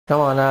Come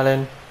on,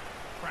 Allen.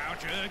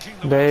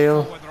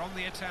 Bale.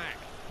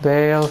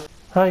 Bale.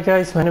 Hi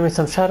guys, my name is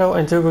Shadow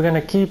and today we're gonna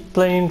keep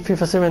playing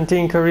FIFA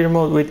 17 career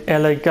mode with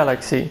LA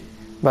Galaxy.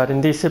 But in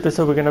this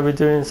episode we're gonna be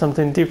doing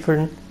something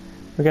different.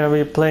 We're gonna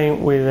be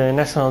playing with the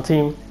national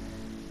team.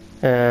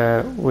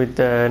 With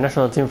the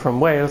national team from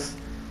Wales,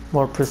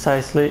 more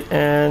precisely.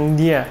 And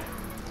yeah,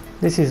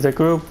 this is the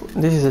group,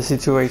 this is the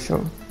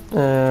situation.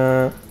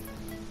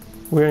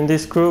 We're in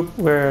this group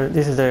where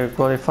this is the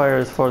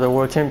qualifiers for the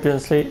World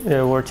Champions League,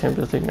 the World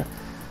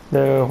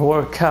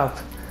Cup.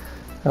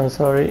 I'm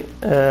sorry.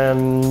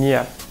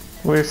 Yeah,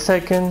 we're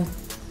second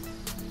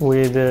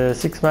with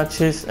 6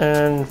 matches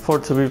and 4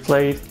 to be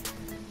played.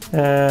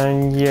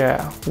 And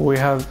yeah, we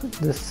have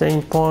the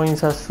same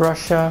points as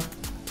Russia.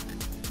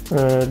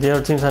 The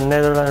other teams are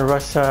Netherlands,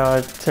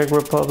 Russia, Czech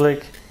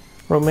Republic,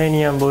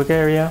 Romania, and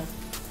Bulgaria.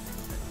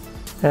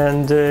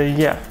 And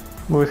yeah,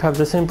 we have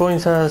the same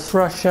points as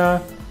Russia.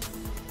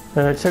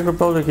 Czech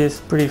Republic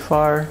is pretty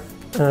far,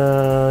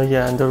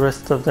 yeah, and the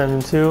rest of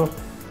them too.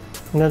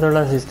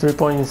 Netherlands is 3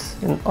 points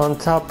on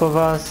top of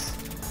us.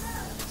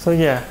 So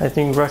yeah, I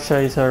think Russia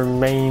is our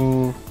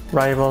main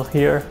rival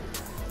here.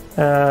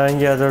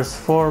 Yeah, there's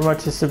 4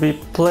 matches to be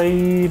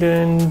played,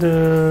 and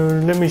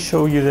let me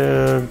show you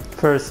the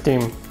first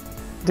team.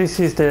 This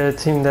is the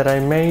team that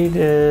I made.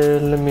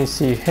 Let me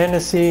see.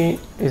 Hennessy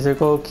is the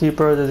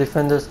goalkeeper, the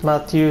defenders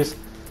Matthews,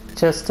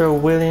 Chester,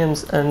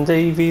 Williams, and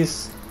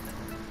Davies.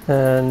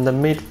 And the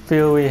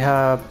midfield we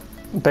have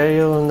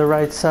Bale on the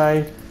right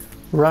side,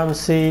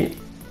 Ramsey,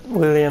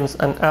 Williams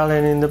and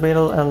Allen in the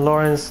middle, and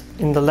Lawrence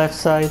in the left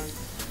side.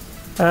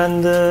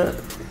 And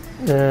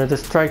the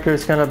striker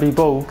is gonna be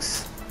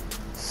Bogues.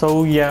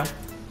 So yeah,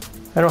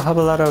 I don't have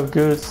a lot of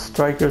good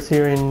strikers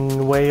here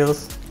in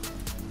Wales,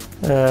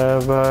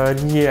 but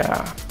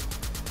yeah,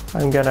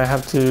 I'm gonna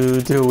have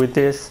to deal with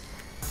this.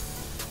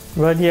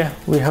 But yeah,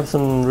 we have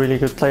some really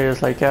good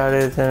players like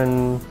Allen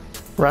and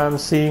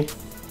Ramsey.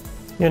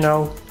 You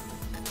know,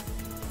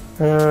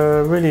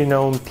 really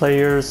known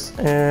players,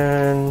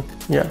 and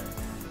yeah.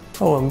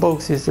 Oh, and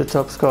Bogues is the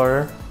top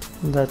scorer.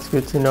 That's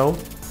good to know.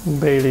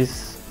 Bale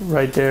is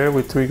right there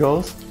with 3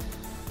 goals.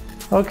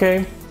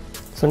 Okay,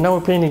 so now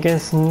we're playing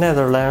against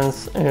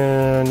Netherlands,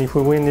 and if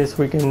we win this,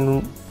 we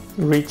can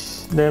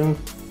reach them.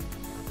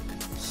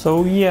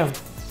 So yeah,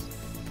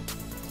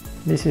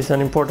 this is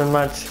an important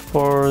match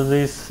for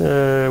these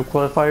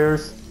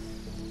qualifiers.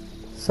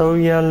 So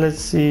yeah, let's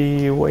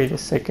see. Wait a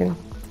second.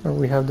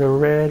 We have the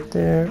red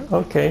there.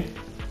 Okay,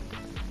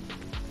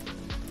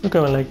 we're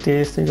going like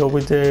this. They go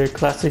with the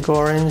classic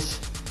orange,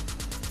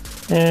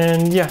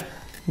 and yeah,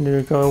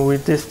 they're going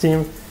with this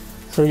team.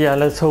 So yeah,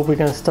 let's hope we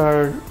can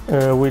start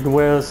with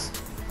Wales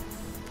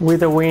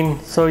with a win.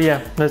 So yeah,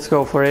 let's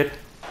go for it.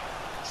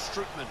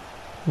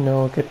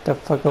 No, get the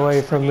fuck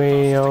away from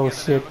me. Oh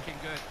shit,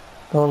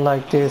 don't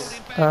like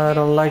this. I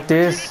don't like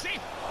this.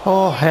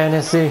 Oh,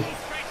 Hennessy.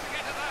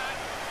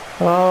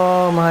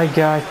 Oh my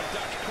god.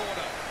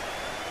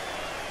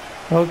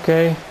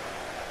 Okay,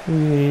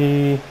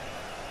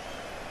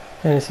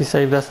 Hennessy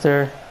saved us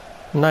there.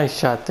 Nice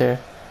shot there.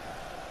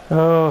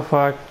 Oh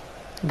fuck,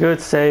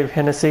 good save,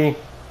 Hennessy.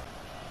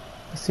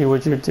 Let's see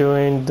what you're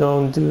doing.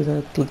 Don't do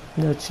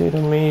that shit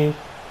on me.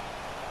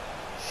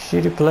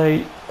 Shitty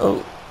play.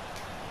 Oh,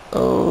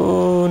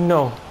 oh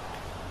no.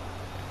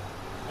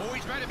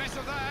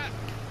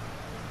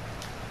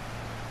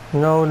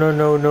 No, no,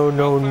 no, no,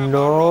 no,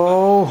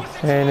 no,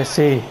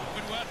 Hennessy.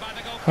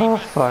 Oh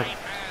fuck.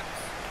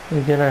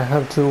 We're gonna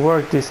have to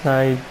work this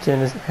night,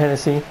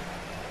 Hennessy.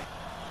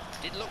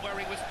 Didn't look where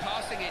he was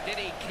passing it, did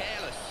he?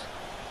 Careless.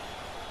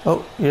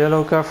 Oh,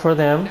 yellow card for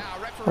them.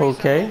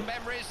 Okay.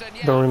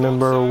 Don't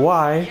remember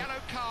why.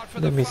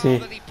 Let me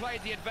see.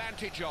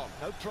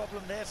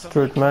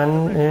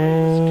 Strutman.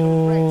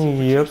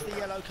 Yep.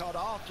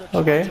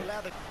 Okay.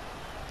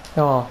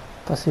 Oh,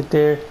 pass it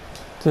there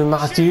to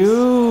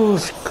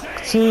Matthews.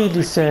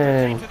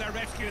 Citizen.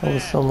 That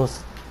was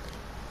almost.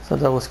 So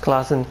that was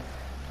Klassen.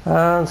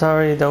 I'm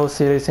sorry, that was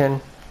Citizen.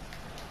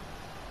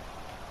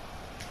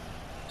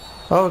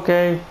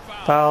 Okay,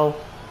 foul.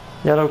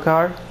 Yellow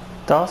card.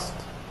 Dust.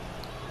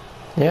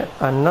 Yeah,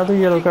 another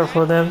yellow card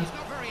for them.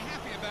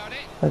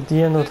 At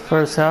the end of the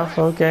first half,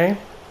 okay.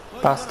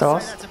 Pass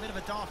Dust.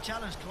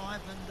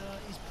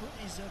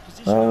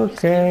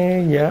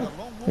 Okay, yeah.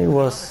 It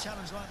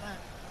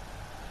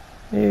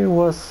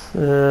was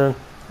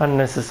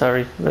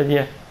unnecessary, but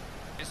yeah.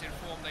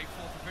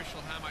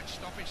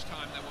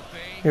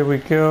 Here we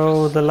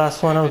go, the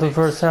last one of the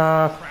first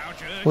half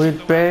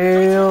with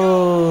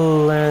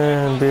Bale,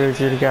 and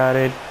Bale got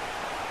it.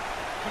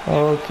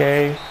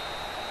 Okay,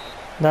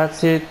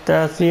 that's it,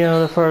 that's the end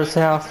of the first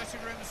half.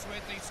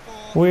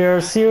 We are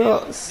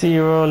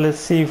 0-0, let's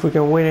see if we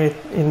can win it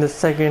in the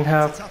second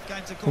half.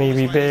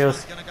 Maybe Bale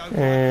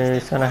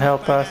is gonna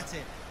help us,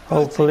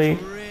 hopefully.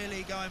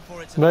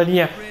 But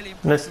yeah,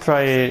 let's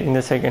try it in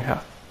the second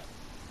half.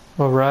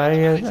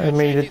 Alright, I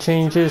made the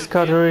changes.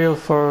 Cotterill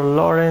for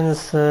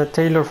Lawrence,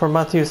 Taylor for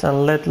Matthews,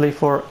 and Ledley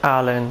for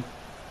Allen.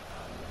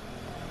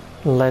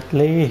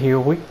 Ledley, here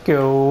we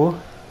go.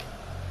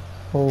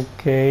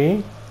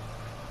 Okay.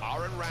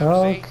 Aaron Ramsey.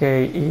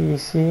 Okay,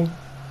 easy.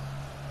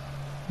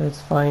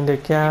 Let's find the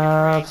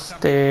gaps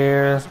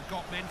there. Have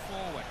got men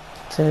forward.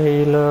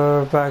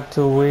 Taylor, back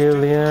to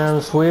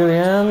Williams.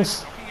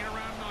 Williams! Knocking it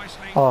around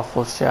nicely.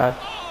 Awful shot.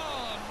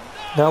 Oh,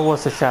 That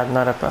was a shot,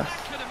 not a pass.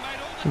 could have made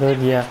all the But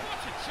yeah,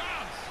 difference. What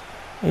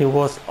a chance. it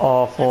was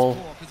awful.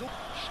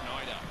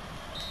 Schneider.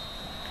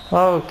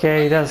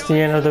 Okay, that's the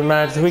end of the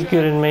match. We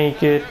couldn't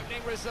make it.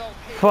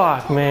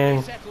 Fuck,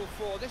 man.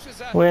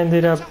 We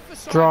ended up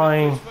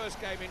drawing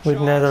with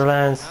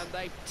Netherlands.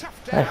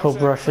 I hope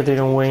Russia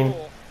didn't win.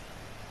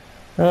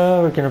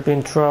 We're gonna be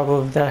in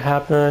trouble if that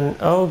happened.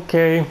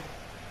 Okay.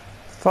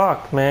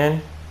 Fuck,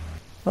 man.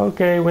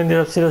 Okay, we ended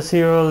up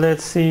 0-0.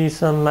 Let's see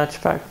some match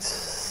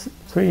facts.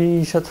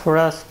 3 shots for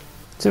us,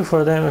 2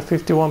 for them, and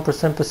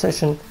 51%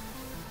 possession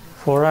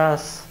for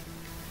us.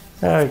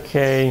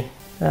 Okay,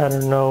 I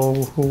don't know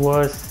who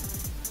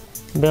was.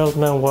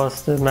 Beltman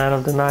was the man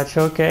of the match.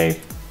 Okay.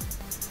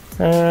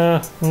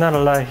 Not a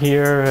lot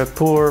here. A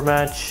poor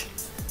match.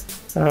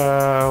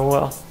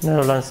 Well,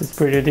 Netherlands is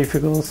pretty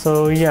difficult,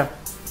 so yeah.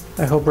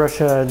 I hope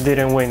Russia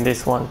didn't win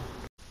this one.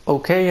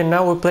 Okay, and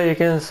now we play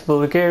against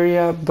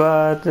Bulgaria,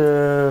 but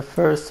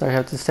first I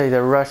have to say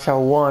that Russia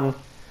won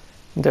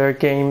their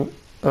game.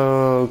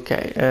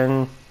 Okay,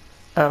 and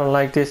I don't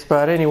like this,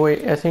 but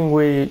anyway, I think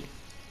we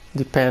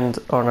depend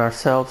on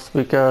ourselves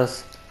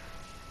because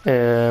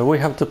we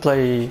have to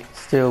play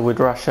still with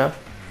Russia.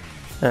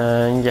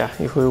 And yeah,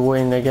 if we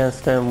win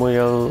against them,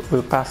 we'll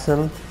pass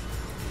them.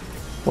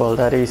 Well,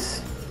 that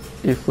is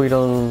if we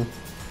don't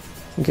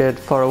get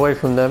far away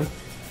from them.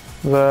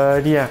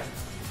 But yeah,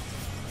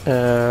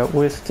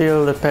 we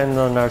still depend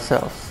on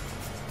ourselves.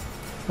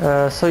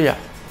 So yeah,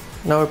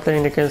 now we're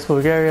playing against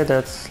Bulgaria,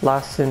 that's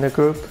last in the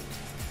group.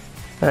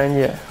 And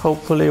yeah,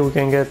 hopefully we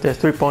can get the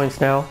 3 points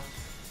now.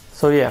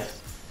 So yeah,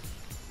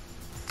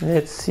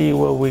 let's see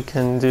what we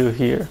can do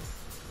here.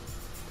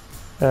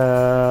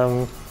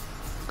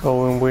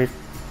 Going with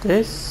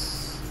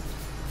this.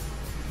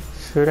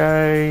 Should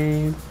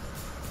I?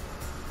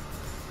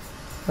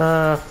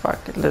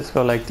 Fuck it, let's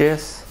go like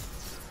this.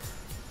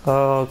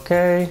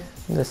 Okay,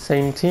 the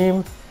same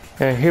team.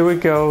 And here we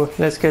go.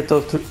 Let's get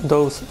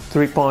those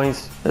 3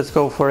 points. Let's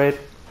go for it.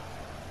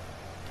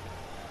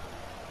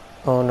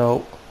 Oh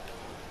no.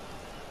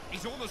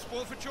 He's almost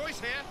ball for choice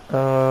here.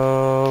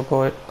 Oh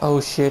boy. Oh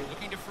shit.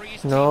 Looking to free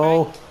his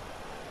No. teammate.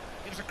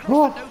 It was a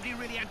cross that nobody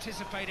really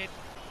anticipated.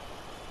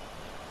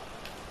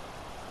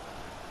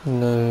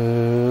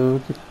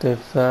 No, get the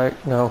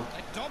fact. No.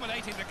 They're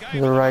dominating the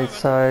game. The at right moment.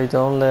 side.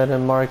 Don't let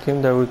him mark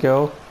him. There we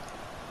go.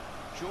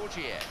 Georgia.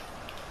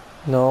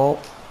 No.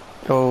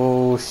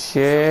 Oh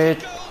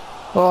shit.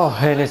 Oh,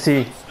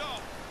 Hennessy.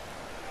 Stop.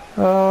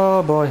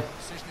 Oh boy.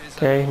 Decision is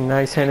Okay,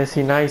 nice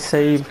Hennessy. Nice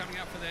save. coming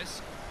up for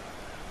this.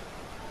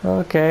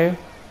 Okay.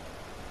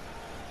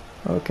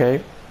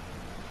 Okay.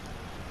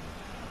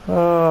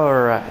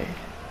 Alright.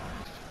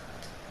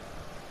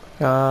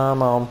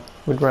 Come on.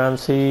 With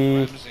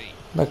Ramsey. Ramsey.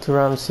 Back to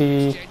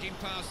Ramsey. Changing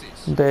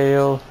passes.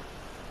 Bale.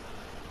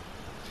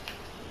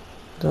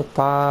 The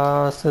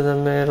pass to the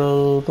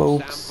middle. Sam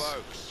Boaks.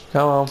 Vokes.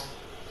 Come on.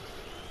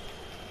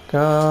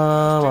 Come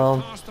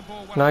on. Passed the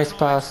ball well Nice timed,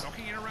 pass.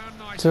 knocking it around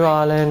nicely. To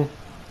Allen.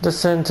 The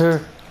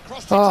center.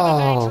 Crossed into the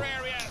Oh. danger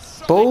area.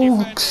 Solid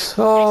Boaks. defended.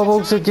 Oh, Is it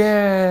Boaks time?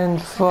 again.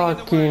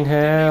 Fucking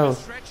hell.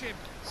 Stretch him.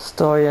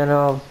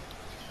 Stoyanov.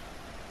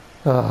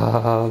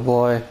 Oh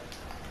boy.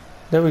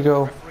 There we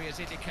go. Referee has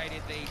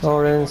indicated the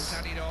Lawrence.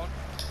 added on.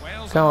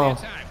 Wales Come on on. the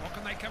attack. What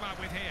can they come up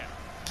with here?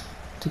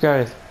 To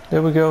Gareth.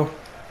 There we go.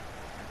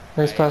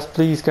 Nice pass.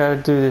 Please,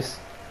 Gareth, do this.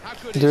 How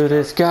good Do is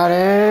this. Got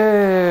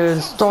it.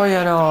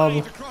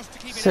 Stoyanov. across to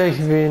keep it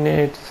Saving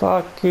it.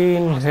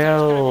 Fucking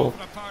hell. off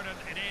an opponent.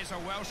 It is a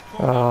Welsh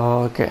corner.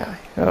 Okay.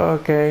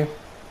 Okay.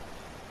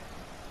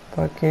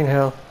 Fucking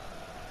hell.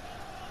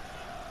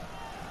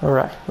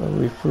 Alright.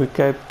 Well, if we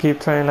keep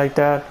trying like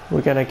that,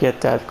 we're gonna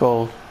get that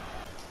goal.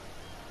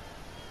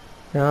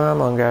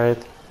 Come on,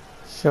 Gareth.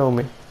 Show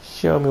me.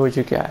 Show me what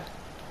you got.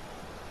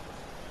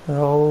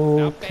 Now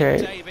Ben Okay.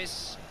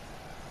 Davis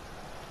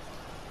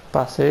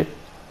Pass it.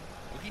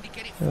 looking to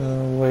get it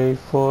forward. Wait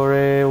for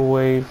it.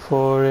 Wait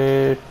for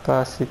it.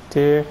 Pass it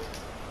there.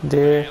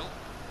 There. Bale.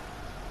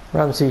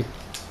 Ramsey.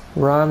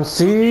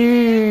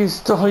 Ramsey!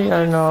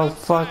 Stoyanov.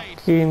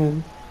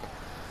 Fucking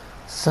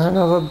son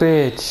of a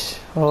bitch.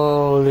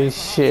 Holy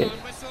shit.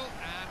 Time whistle,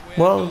 and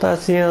we're Well,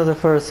 that's the end of the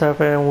first half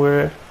and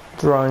we're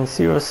drawing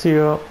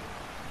 0-0.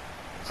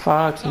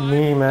 Fuck time.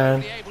 me,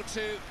 man. Be able to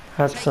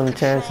Had take some control.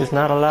 chances,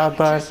 not a lot, Too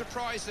but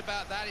surprised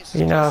about that. It's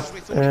enough. just as we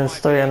thought it And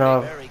might be.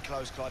 Stoyanov Very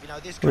close, Clive. You know,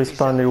 this could be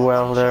responded simple.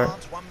 well One there.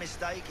 chance, one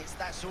mistake, it's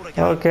that sort of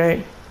game.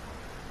 Okay.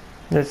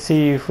 Let's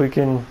see if we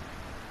can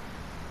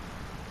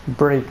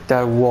break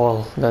that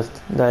wall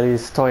that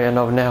is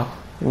Stoyanov now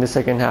in the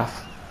second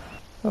half.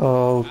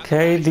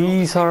 Okay,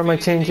 these are my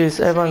changes.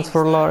 Evans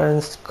for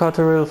Lawrence,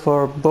 Cotterill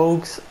for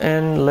Boaks,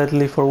 and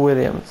Ledley for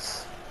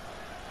Williams.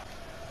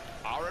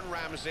 Aaron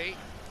Ramsey.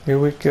 Here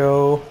we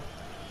go.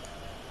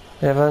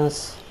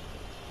 Evans.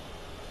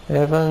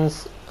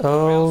 Evans.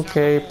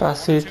 Okay,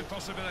 pass it.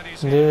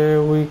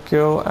 There we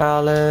go,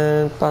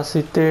 Allen. Pass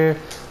it there.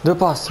 The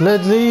pass,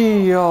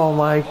 Medley. Oh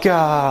my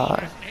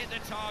god.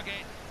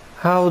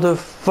 How the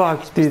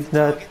fuck did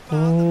that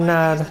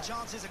not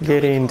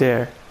get in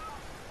there?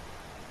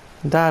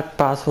 That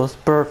pass was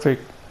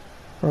perfect.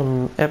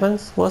 From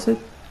Evans, was it?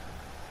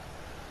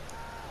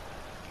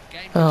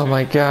 Oh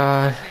my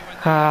god.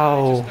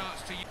 How?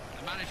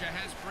 The manager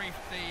has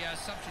briefed the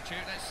substitute.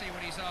 Let's see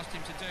what he's asked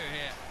him to do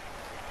here.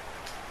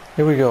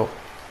 Here we go.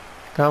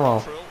 Come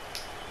on.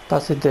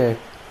 Pass it there.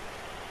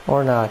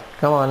 Or not.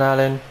 Come on,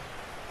 Allen.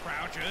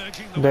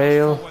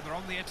 Bale.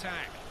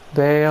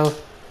 Bale.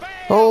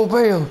 Oh,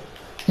 Bale.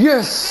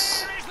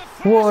 Yes!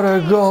 What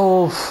a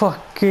goal.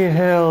 Fucking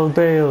hell,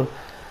 Bale.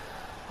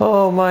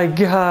 Oh my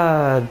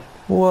god.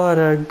 What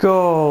a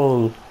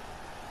goal.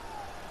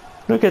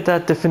 Look at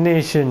that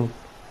definition.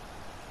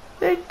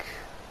 Nick.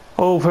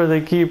 Over the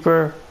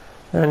keeper.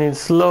 And it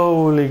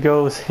slowly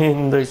goes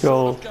in the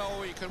goal.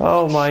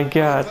 Oh my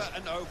god.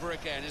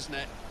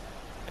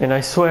 And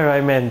I swear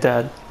I meant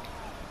that.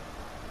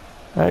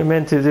 I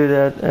meant to do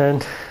that,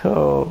 and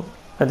oh,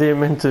 I didn't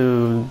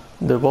mean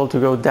the ball to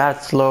go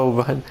that slow,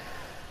 but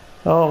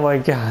oh my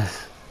god.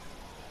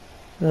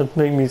 That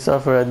made me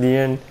suffer at the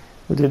end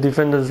with the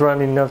defenders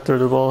running after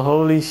the ball.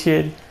 Holy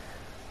shit.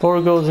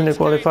 4 goals in the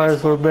qualifiers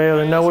for Bale,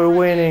 and now we're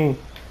winning.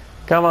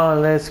 Come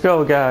on, let's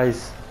go,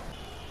 guys.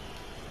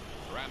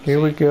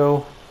 Here we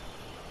go.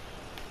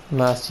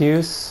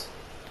 Matthews.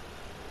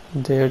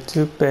 There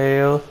to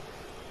Bale.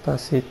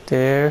 Pass it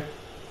there.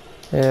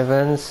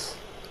 Evans.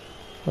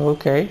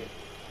 Okay.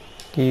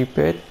 Keep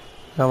it.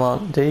 Come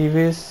on,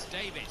 Davis.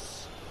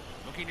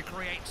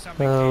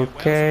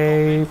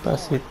 Okay.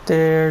 Pass it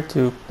there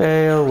to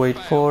Bale. Wait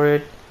for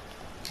it.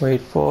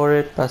 Wait for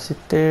it. Pass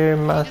it there.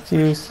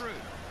 Matthews.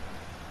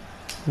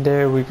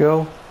 There we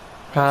go.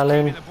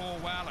 Allen.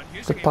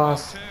 The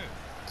pass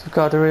to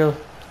Cotterill.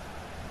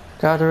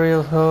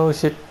 Cotterill. Oh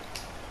shit.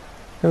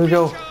 Here we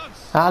go.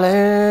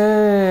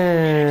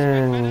 Allen.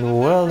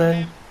 Well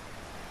then.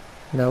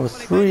 That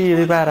was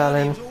really bad,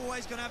 Allen.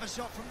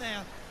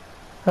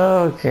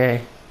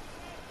 Okay.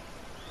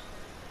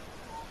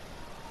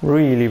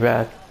 Really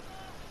bad.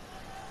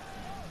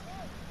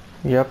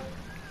 Yep.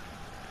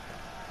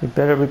 You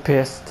better be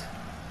pissed.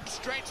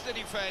 Stretch the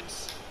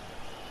defense.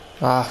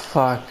 Ah,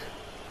 fuck.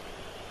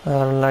 I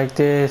don't like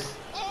this.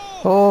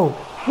 Oh!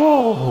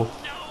 Whoa!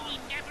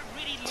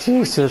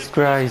 Jesus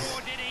Christ.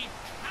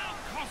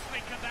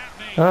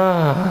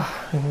 Ah,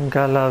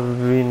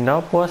 Galavin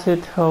up, was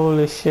it?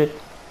 Holy shit.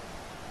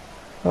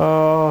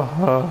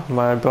 Oh,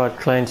 my butt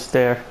clenched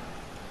there.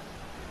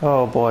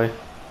 Oh boy.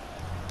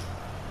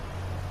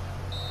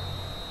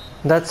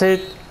 That's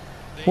it.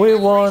 We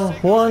won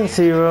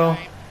 1-0.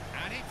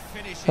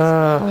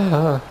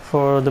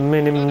 For the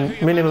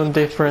minimum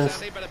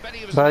difference.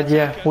 But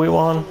yeah, we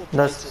won.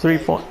 That's 3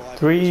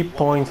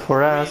 points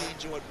for us.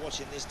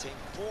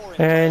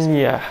 And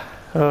yeah,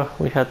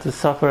 we had to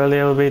suffer a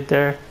little bit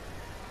there.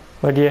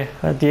 But yeah,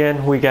 at the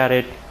end we got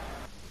it.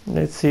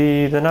 Let's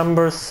see the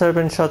numbers.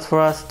 7 shots for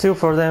us, 2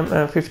 for them,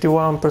 and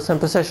 51%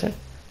 possession.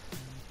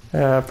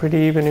 Pretty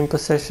even in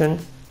possession.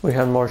 We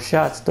had more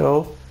shots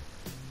though.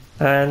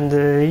 And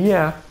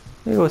yeah,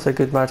 it was a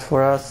good match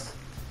for us.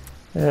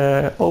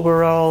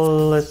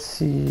 Overall, let's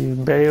see,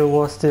 Bale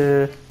was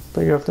the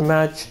player of the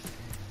match.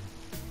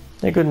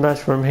 A good match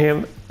from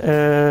him,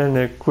 and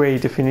a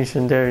great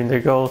definition there in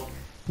the goal.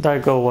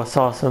 That goal was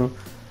awesome.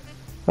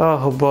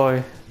 Oh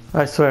boy,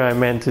 I swear I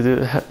meant to do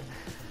that.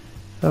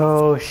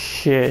 Oh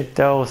shit,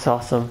 that was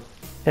awesome.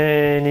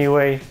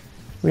 Anyway,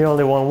 we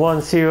only won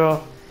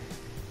 1-0.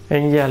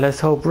 And yeah, let's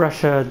hope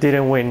Russia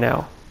didn't win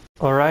now.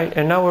 Alright,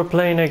 and now we're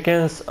playing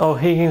against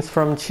O'Higgins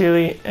from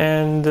Chile.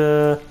 And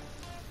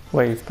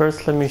wait,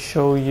 first let me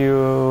show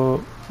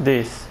you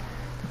this.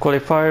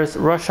 Qualifiers,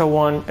 Russia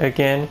won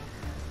again.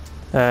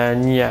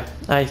 And yeah,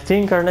 I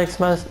think our next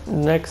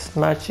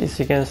match is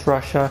against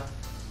Russia.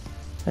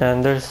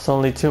 And there's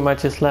only 2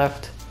 matches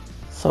left.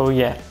 So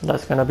yeah,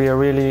 that's gonna be a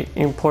really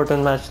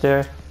important match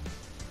there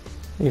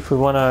if we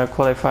wanna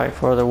qualify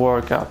for the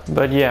World Cup.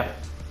 But yeah,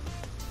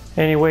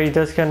 anyway,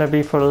 that's gonna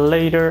be for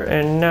later.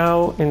 And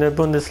now in the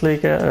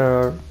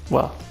Bundesliga,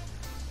 well,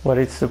 what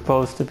it's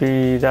supposed to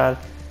be, that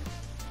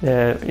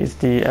is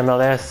the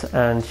MLS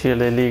and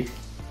Chile League.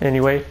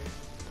 Anyway,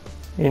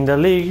 in the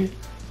league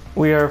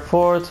we are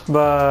 4th,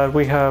 but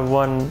we have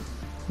 1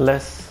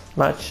 less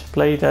match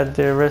played than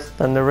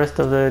the rest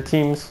of the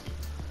teams.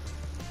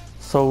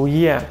 So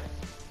yeah,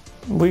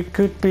 we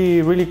could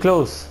be really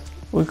close.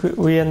 We could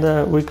end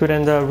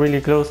up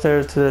really close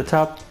there to the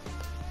top.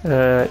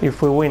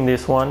 If we win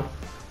this one,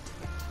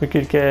 we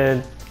could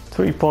get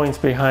 3 points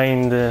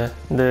behind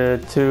the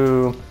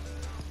 2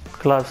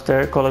 clubs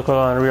there,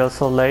 Colo-Colo and Real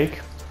Salt Lake.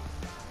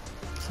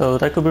 So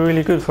that could be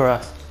really good for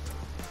us.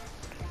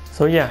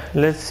 So yeah,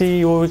 let's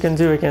see what we can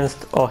do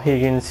against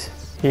O'Higgins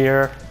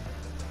here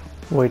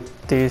with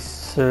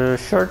these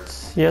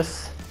shirts.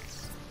 Yes.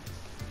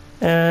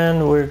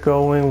 And we're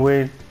going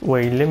with,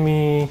 wait, let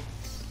me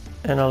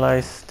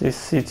analyze this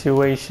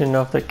situation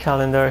of the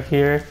calendar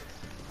here.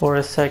 for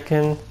a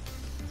second.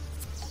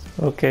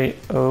 Okay,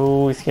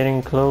 oh, it's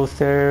getting close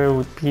there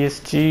with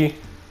PSG.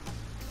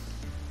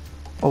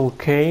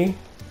 Okay.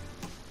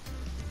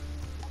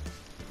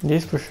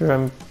 This for sure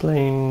I'm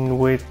playing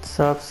with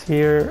subs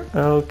here.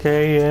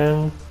 Okay,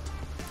 and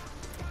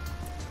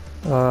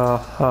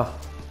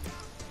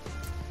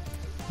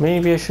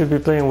maybe I should be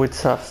playing with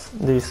subs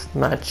this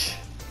match.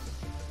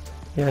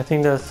 Yeah, I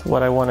think that's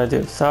what I want to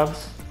do.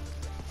 Subs,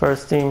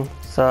 first team,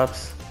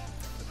 subs,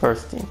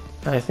 first team.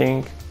 I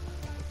think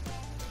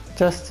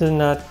just to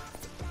not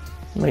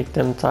make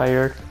them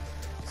tired.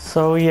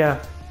 So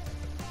yeah,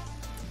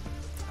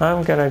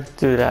 I'm gonna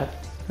do that.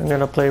 I'm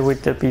gonna play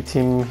with the B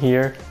team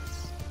here.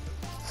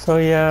 So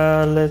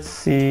yeah, let's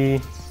see,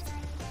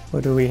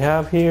 what do we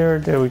have here?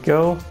 There we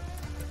go.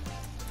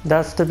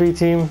 That's the B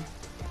team.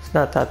 It's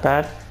not that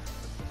bad.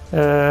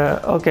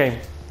 Okay,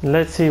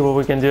 let's see what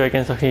we can do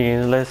against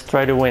O'Higgins. Let's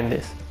try to win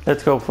this.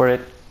 Let's go for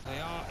it. They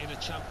are in a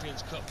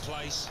Champions Cup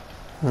place.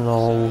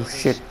 No,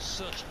 shit.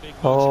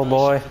 Oh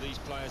boy.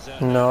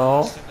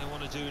 No.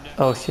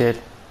 Oh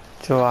shit.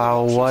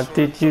 Joao, what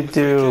did you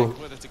do?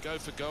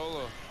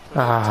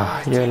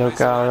 Ah, yellow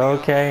card,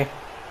 okay.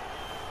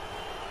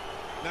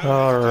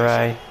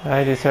 Alright,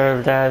 I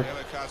deserve that.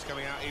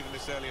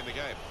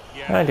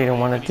 I didn't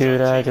want to do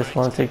that, I just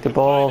want to take the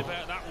ball.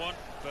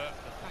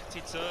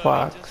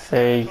 Fuck's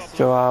sake,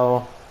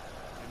 Joao.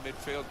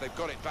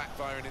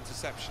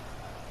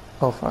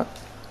 Oh fuck.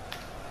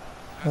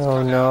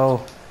 Oh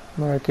no.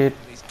 Mark it.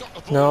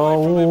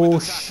 No,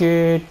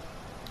 shit.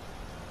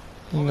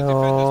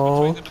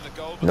 No.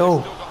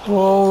 No.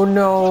 Oh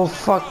no,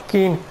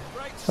 fucking.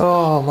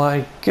 Oh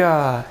my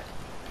god.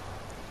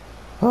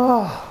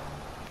 Oh.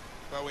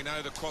 Well, we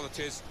know the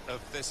qualities of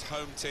this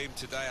home team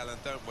today, Alan,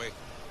 don't we?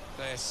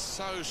 They're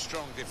so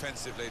strong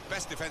defensively.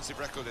 Best defensive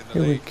record in the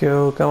league. Here we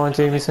go. Come on,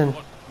 Jamieson.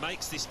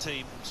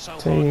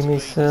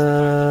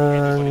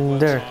 Jamieson.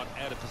 There.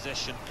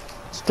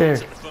 There.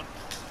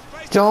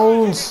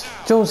 Jones.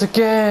 Jones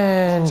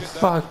again.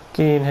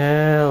 Fucking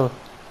hell.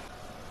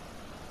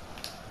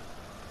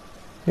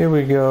 Here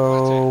we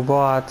go.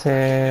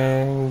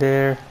 Boateng.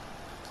 There.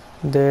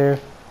 There.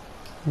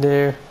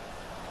 There.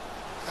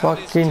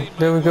 Fucking.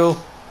 There we go.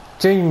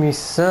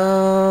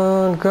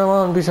 Jamieson. Come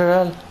on,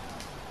 Bishal.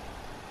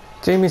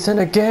 Jamieson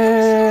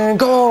again.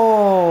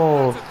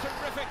 Goal!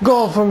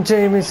 Goal from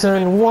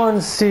Jamieson.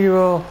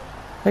 1-0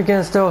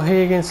 against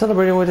O'Higgins.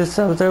 Celebrating with the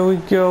subs. There we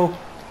go.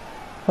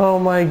 Oh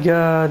my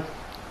god.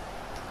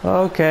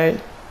 Okay.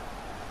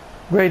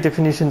 Great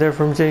definition there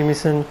from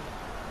Jamieson.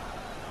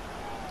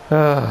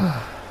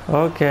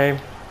 Okay.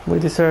 We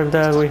deserve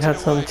that. We had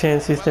some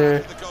chances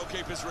there.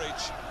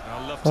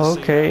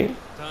 Okay.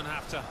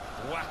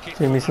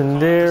 Jamieson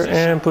there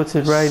and puts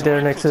it right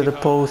there next to the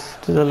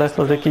post to the left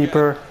of the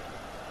keeper.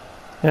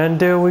 And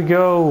there we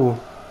go.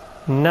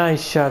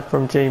 Nice shot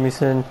from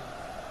Jamieson.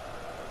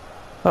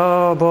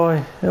 Oh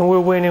boy. And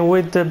we're winning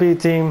with the B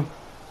team.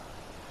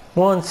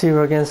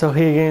 1-0 against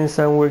O'Higgins,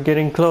 and we're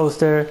getting close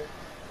there.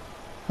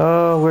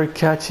 Oh, we're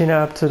catching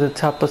up to the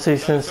top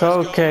positions.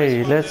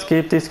 Okay, let's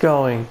keep this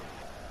going.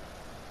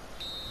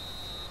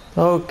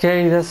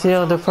 Okay, that's the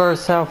end of the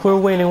first half. We're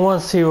winning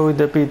 1-0 with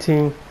the B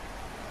team.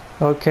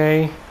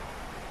 Okay.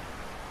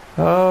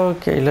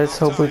 Okay, let's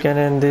hope we can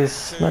end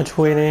this match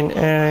winning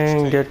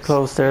and get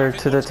closer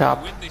to the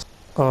top.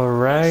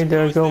 Alright,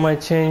 there go my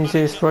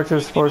changes.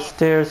 Rogers for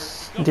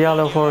Stairs,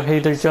 Diallo for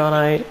Heider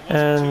Jonai,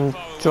 and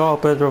Joao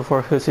Pedro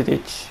for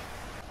Husidic.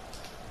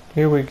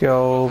 Here we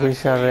go,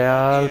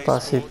 Villarreal,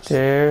 pass it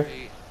there.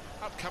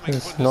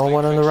 There's no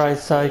one on the right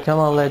side. Come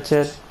on,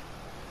 Legit.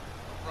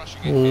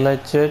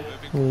 Legit,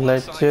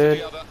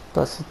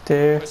 pass it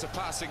there.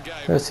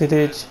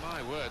 Husidic.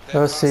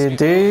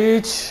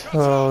 Husidic.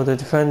 Oh, the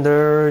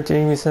defender,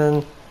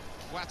 Jamieson.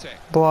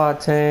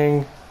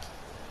 Boateng.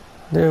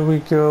 There we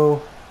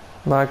go.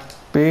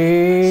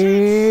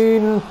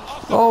 McBean.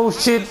 Oh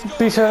shit,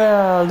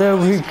 Villarreal. There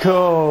we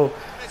go.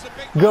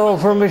 Goal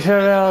from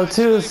Villarreal.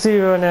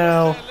 2-0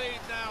 now.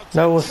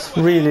 That was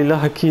really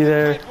lucky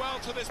there.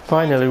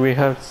 Finally, we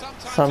have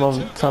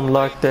some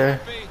luck there.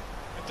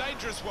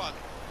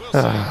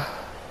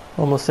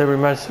 Almost every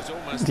match,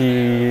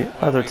 the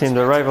other team,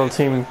 the rival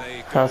team,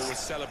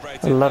 has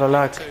a lot of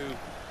luck,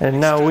 and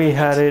now we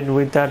had it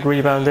with that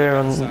rebound there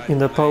in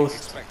the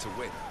post.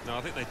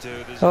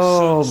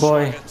 Oh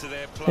boy,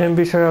 and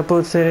Bishara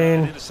puts it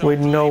in with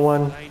no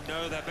one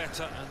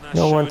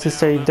to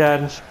save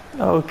that.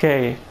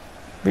 Okay,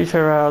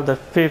 Bishara, the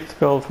 5th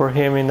goal for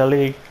him in the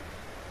league,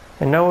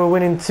 and now we're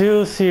winning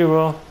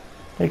 2-0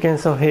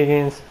 against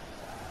O'Higgins.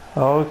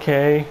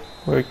 Okay,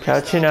 we're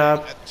catching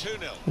up.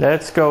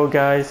 Let's go,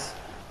 guys.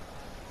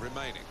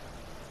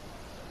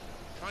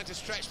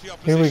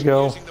 Here we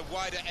go.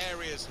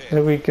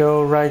 Here we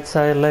go, right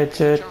side,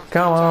 Legit.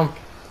 Come on.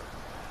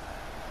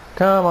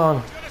 Come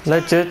on,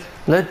 Legit.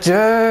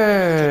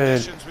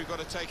 Legit!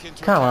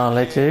 Come on,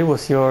 Legit, it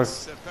was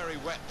yours.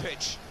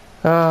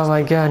 Oh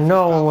my god,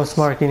 no one was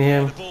marking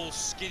him.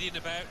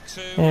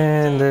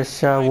 And the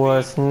shot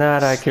was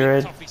not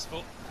accurate.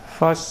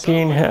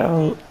 Fucking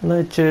hell,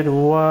 legit,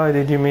 why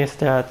did you miss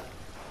that?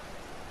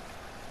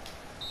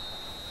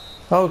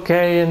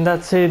 Okay, and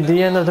that's it,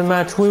 the end of the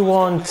match. We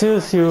won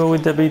 2-0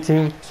 with the B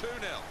team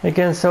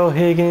against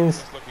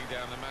O'Higgins,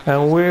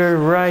 and we're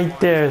right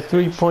there,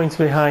 3 points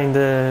behind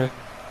the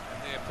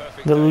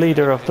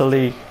leader of the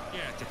league.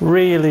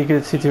 Really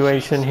good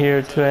situation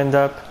here to end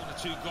up.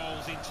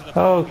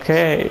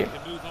 Okay,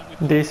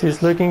 this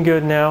is looking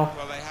good now.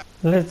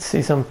 Let's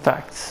see some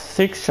facts.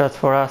 6 shots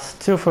for us,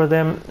 2 for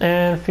them,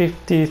 and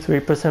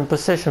 53%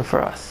 possession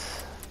for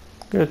us.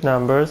 Good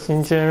numbers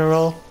in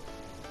general.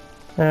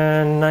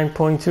 And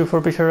 9.2 for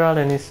Bishar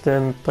Allen is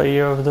the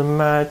player of the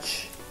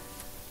match.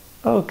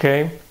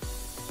 Okay,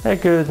 a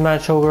good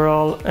match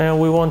overall, and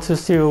we want to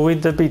steal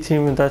with the B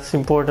team, that's the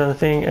important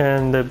thing,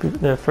 and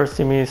the first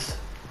team is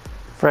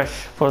fresh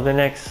for the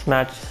next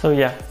match, so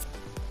yeah,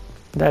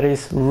 that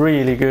is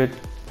really good.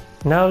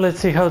 Now let's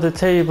see how the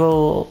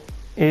table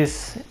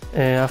is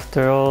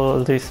after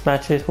all these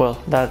matches. Well,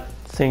 that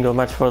single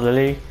match for the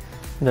league,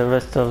 the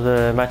rest of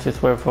the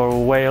matches were for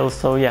Wales,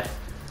 so yeah.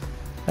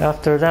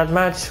 After that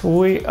match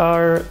we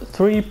are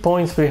 3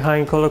 points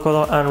behind Colo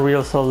Colo and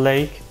Real Salt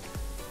Lake,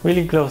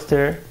 really close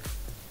there.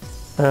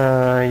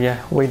 Yeah,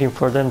 waiting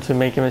for them to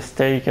make a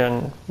mistake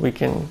and we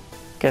can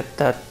get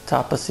that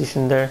top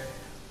position there.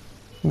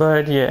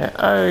 But yeah,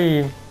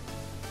 I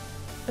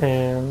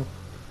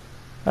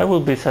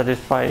will be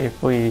satisfied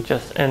if we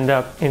just end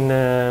up in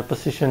a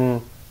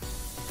position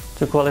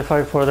to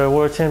qualify for the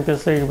World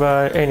Champions League,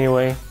 but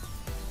anyway,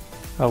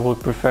 I would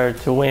prefer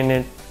to win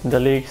it, the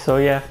league, so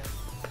yeah.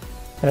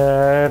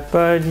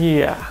 But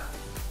yeah,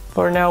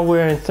 for now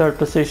we're in 3rd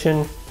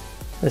position,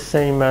 the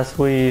same as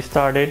we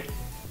started,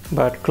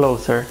 but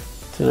closer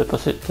to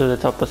the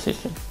top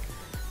position.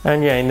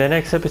 And yeah, in the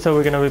next episode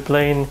we're gonna be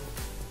playing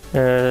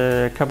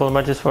a couple of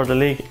matches for the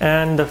league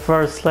and the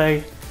first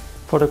leg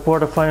for the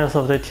quarterfinals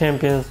of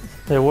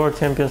the World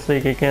Champions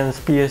League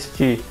against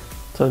PSG.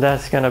 So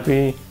that's gonna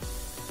be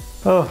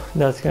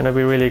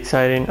really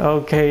exciting.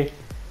 Okay,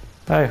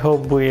 I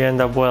hope we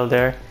end up well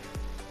there.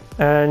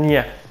 And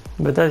yeah,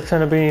 but that's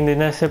gonna be in the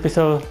next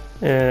episode.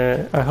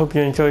 I hope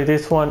you enjoyed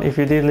this one. If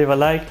you did, leave a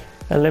like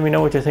and let me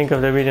know what you think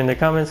of the video in the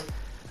comments,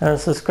 and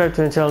subscribe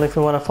to the channel if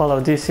you want to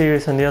follow this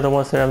series and the other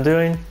ones that I'm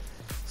doing.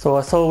 So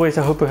as always,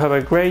 I hope you have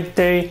a great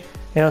day,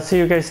 and I'll see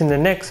you guys in the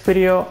next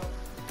video.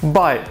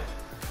 Bye!